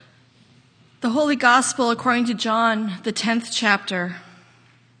The Holy Gospel according to John, the 10th chapter.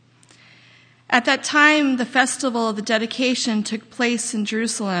 At that time, the festival of the dedication took place in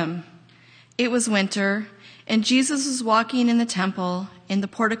Jerusalem. It was winter, and Jesus was walking in the temple in the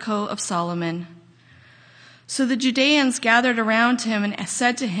portico of Solomon. So the Judeans gathered around him and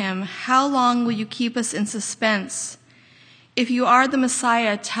said to him, "How long will you keep us in suspense? If you are the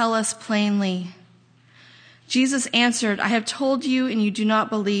Messiah, tell us plainly." Jesus answered, "I have told you, and you do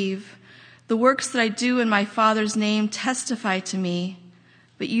not believe. The works that I do in my Father's name testify to me,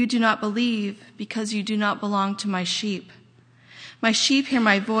 but you do not believe because you do not belong to my sheep. My sheep hear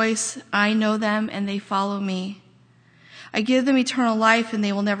my voice, I know them, and they follow me. I give them eternal life, and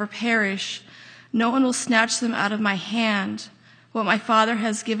they will never perish. No one will snatch them out of my hand. What my Father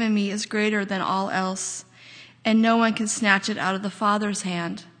has given me is greater than all else, and no one can snatch it out of the Father's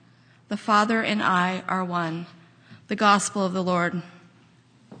hand. The Father and I are one." The Gospel of the Lord.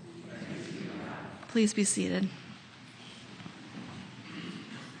 Please be seated.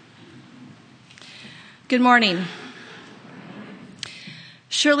 Good morning.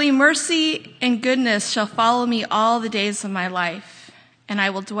 Surely mercy and goodness shall follow me all the days of my life, and I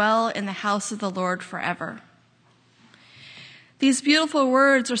will dwell in the house of the Lord forever. These beautiful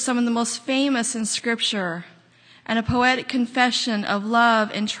words are some of the most famous in Scripture, and a poetic confession of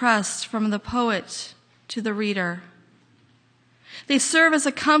love and trust from the poet to the reader. They serve as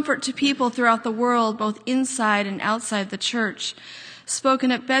a comfort to people throughout the world, both inside and outside the church.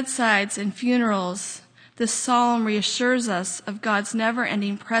 Spoken at bedsides and funerals, this psalm reassures us of God's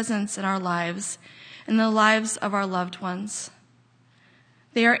never-ending presence in our lives and the lives of our loved ones.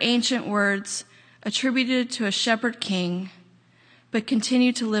 They are ancient words attributed to a shepherd king, but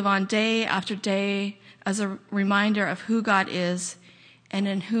continue to live on day after day as a reminder of who God is and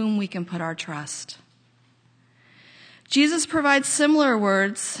in whom we can put our trust. Jesus provides similar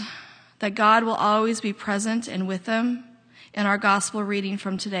words that God will always be present and with them in our gospel reading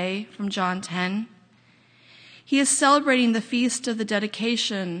from today, from John 10. He is celebrating the feast of the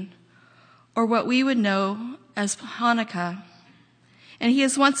dedication, or what we would know as Hanukkah. And he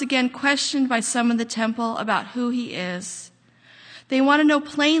is once again questioned by some in the temple about who he is. They want to know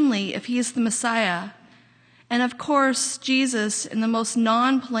plainly if he is the Messiah. And of course, Jesus, in the most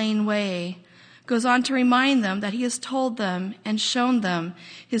non-plain way, goes on to remind them that he has told them and shown them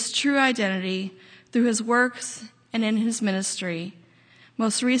his true identity through his works and in his ministry,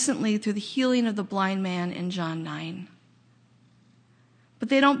 most recently through the healing of the blind man in John 9. But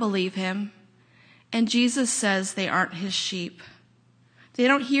they don't believe him, and Jesus says they aren't his sheep. They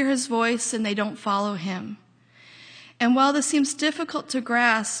don't hear his voice and they don't follow him. And while this seems difficult to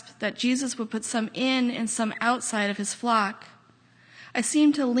grasp, that Jesus would put some in and some outside of his flock, I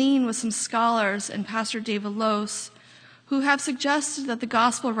seem to lean with some scholars and Pastor David Lose, who have suggested that the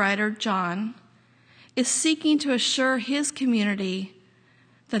gospel writer, John, is seeking to assure his community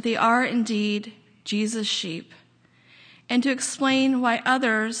that they are indeed Jesus' sheep, and to explain why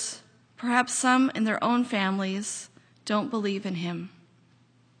others, perhaps some in their own families, don't believe in him.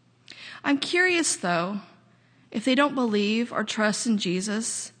 I'm curious, though, if they don't believe or trust in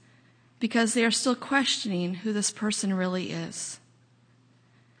Jesus because they are still questioning who this person really is.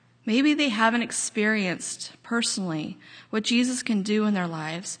 Maybe they haven't experienced personally what Jesus can do in their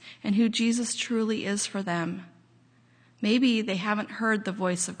lives and who Jesus truly is for them. Maybe they haven't heard the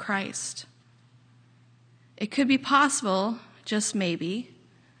voice of Christ. It could be possible, just maybe,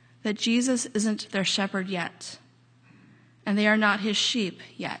 that Jesus isn't their shepherd yet, and they are not his sheep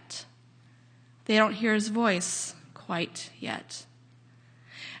yet. They don't hear his voice quite yet.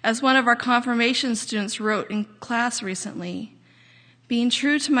 As one of our confirmation students wrote in class recently, being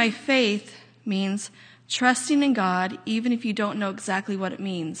true to my faith means trusting in God even if you don't know exactly what it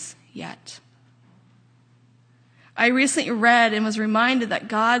means yet. I recently read and was reminded that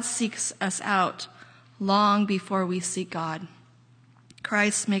God seeks us out long before we seek God.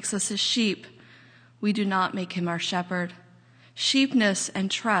 Christ makes us his sheep. We do not make him our shepherd. Sheepness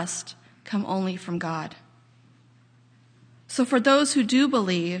and trust come only from God. So for those who do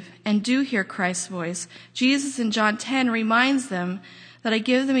believe and do hear Christ's voice, Jesus in John 10 reminds them that I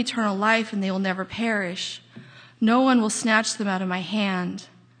give them eternal life and they will never perish. No one will snatch them out of my hand.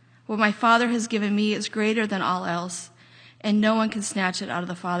 What my Father has given me is greater than all else, and no one can snatch it out of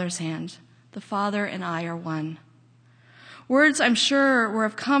the Father's hand. The Father and I are one. Words, I'm sure, were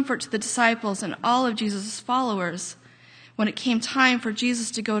of comfort to the disciples and all of Jesus' followers when it came time for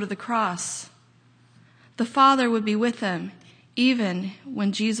Jesus to go to the cross. The Father would be with them, even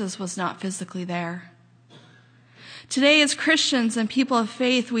when Jesus was not physically there. Today, as Christians and people of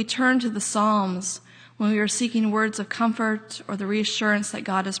faith, we turn to the Psalms when we are seeking words of comfort or the reassurance that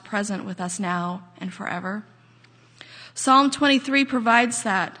God is present with us now and forever. Psalm 23 provides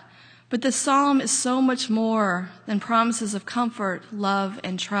that, but this psalm is so much more than promises of comfort, love,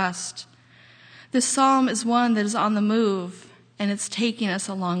 and trust. This psalm is one that is on the move, and it's taking us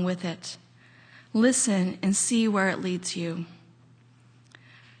along with it. Listen and see where it leads you.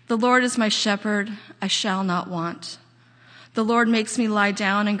 The Lord is my shepherd, I shall not want. The Lord makes me lie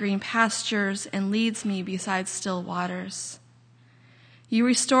down in green pastures and leads me beside still waters. You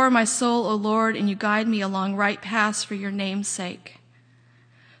restore my soul, O Lord, and you guide me along right paths for your name's sake.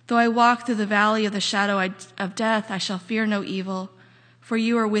 Though I walk through the valley of the shadow of death, I shall fear no evil, for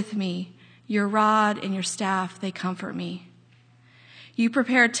you are with me. Your rod and your staff, they comfort me. You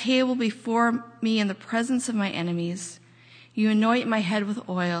prepare a table before me in the presence of my enemies. You anoint my head with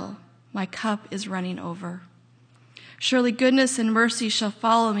oil. My cup is running over. Surely goodness and mercy shall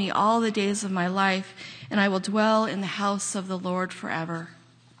follow me all the days of my life, and I will dwell in the house of the Lord forever.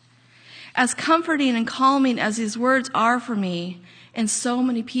 As comforting and calming as these words are for me and so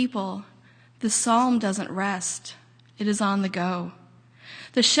many people, the psalm doesn't rest. It is on the go.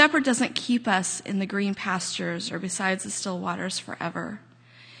 The shepherd doesn't keep us in the green pastures or beside the still waters forever.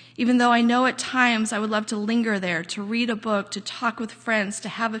 Even though I know at times I would love to linger there, to read a book, to talk with friends, to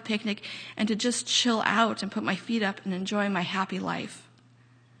have a picnic, and to just chill out and put my feet up and enjoy my happy life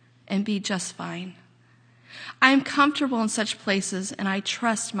and be just fine. I am comfortable in such places, and I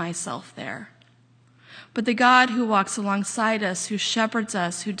trust myself there. But the God who walks alongside us, who shepherds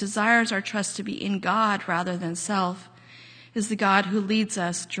us, who desires our trust to be in God rather than self, is the God who leads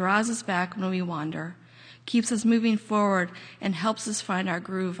us, draws us back when we wander, keeps us moving forward, and helps us find our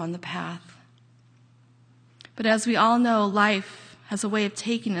groove on the path. But as we all know, life has a way of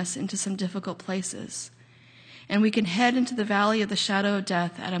taking us into some difficult places, and we can head into the valley of the shadow of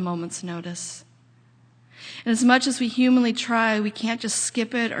death at a moment's notice. And as much as we humanly try, we can't just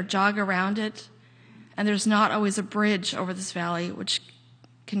skip it or jog around it, and there's not always a bridge over this valley, which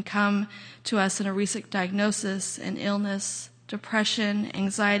can come to us in a recent diagnosis, an illness, depression,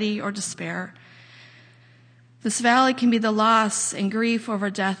 anxiety, or despair. This valley can be the loss and grief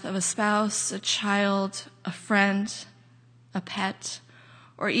over death of a spouse, a child, a friend, a pet,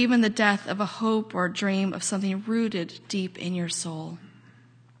 or even the death of a hope or a dream of something rooted deep in your soul.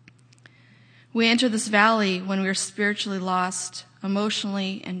 We enter this valley when we are spiritually lost,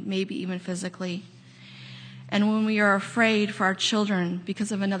 emotionally, and maybe even physically, and when we are afraid for our children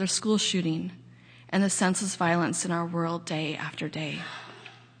because of another school shooting and the senseless violence in our world day after day.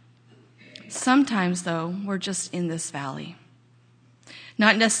 Sometimes, though, we're just in this valley,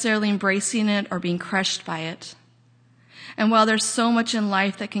 not necessarily embracing it or being crushed by it. And while there's so much in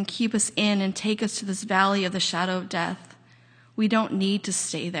life that can keep us in and take us to this valley of the shadow of death, we don't need to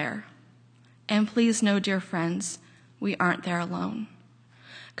stay there. And please know, dear friends, we aren't there alone.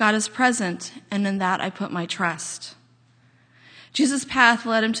 God is present, and in that I put my trust. Jesus' path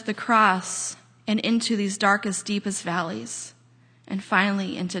led him to the cross and into these darkest, deepest valleys, and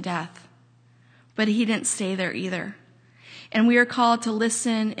finally into death. But he didn't stay there either. And we are called to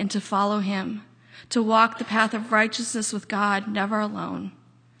listen and to follow him, to walk the path of righteousness with God, never alone.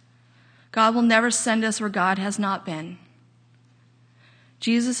 God will never send us where God has not been.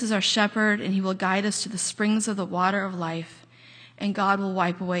 Jesus is our shepherd, and he will guide us to the springs of the water of life, and God will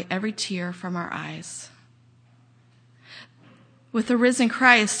wipe away every tear from our eyes. With the risen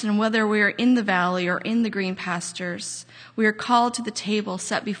Christ, and whether we are in the valley or in the green pastures, we are called to the table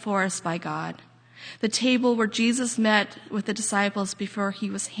set before us by God. The table where Jesus met with the disciples before he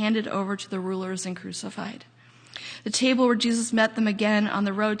was handed over to the rulers and crucified. The table where Jesus met them again on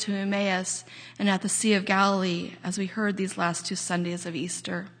the road to Emmaus and at the Sea of Galilee, as we heard these last 2 Sundays of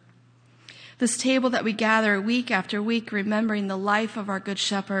Easter. This table that we gather week after week, remembering the life of our Good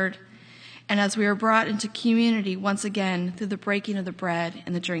Shepherd, and as we are brought into community once again through the breaking of the bread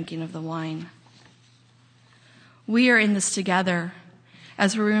and the drinking of the wine. We are in this together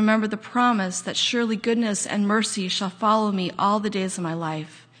as we remember the promise that surely goodness and mercy shall follow me all the days of my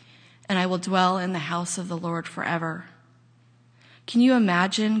life, and I will dwell in the house of the Lord forever. Can you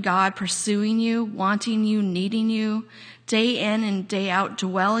imagine God pursuing you, wanting you, needing you, day in and day out,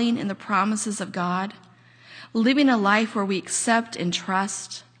 dwelling in the promises of God, living a life where we accept and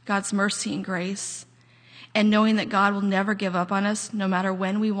trust God's mercy and grace, and knowing that God will never give up on us no matter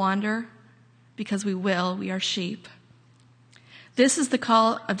when we wander, because we are sheep. This is the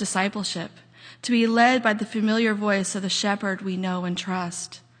call of discipleship, to be led by the familiar voice of the shepherd we know and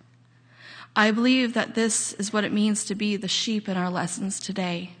trust. I believe that this is what it means to be the sheep in our lessons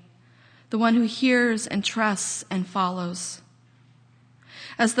today, the one who hears and trusts and follows.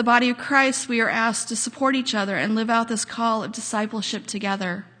 As the body of Christ, we are asked to support each other and live out this call of discipleship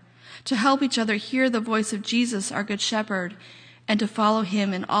together, to help each other hear the voice of Jesus, our Good Shepherd, and to follow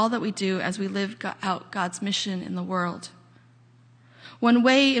him in all that we do as we live out God's mission in the world. One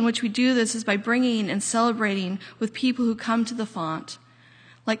way in which we do this is by bringing and celebrating with people who come to the font,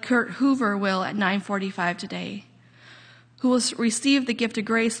 like Kurt Hoover will at 9:45 today, who will receive the gift of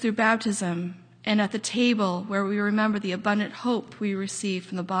grace through baptism, and at the table where we remember the abundant hope we receive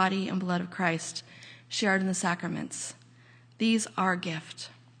from the body and blood of Christ shared in the sacraments. These are a gift.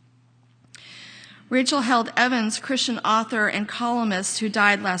 Rachel Held Evans, Christian author and columnist who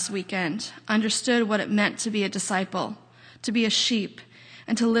died last weekend, understood what it meant to be a disciple, to be a sheep,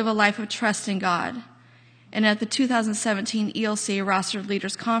 and to live a life of trust in God. And at the 2017 ELCA Rostered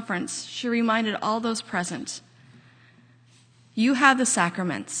Leaders Conference, she reminded all those present, you have the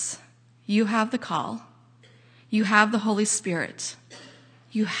sacraments, you have the call, you have the Holy Spirit,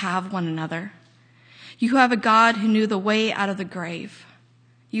 you have one another. You have a God who knew the way out of the grave.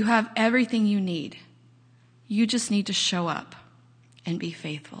 You have everything you need. You just need to show up and be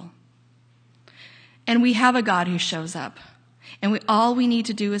faithful. And we have a God who shows up, and all we need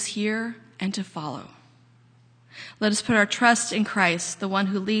to do is hear and to follow. Let us put our trust in Christ, the one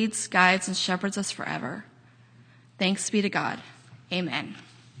who leads, guides, and shepherds us forever. Thanks be to God. Amen.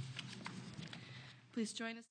 Please join us.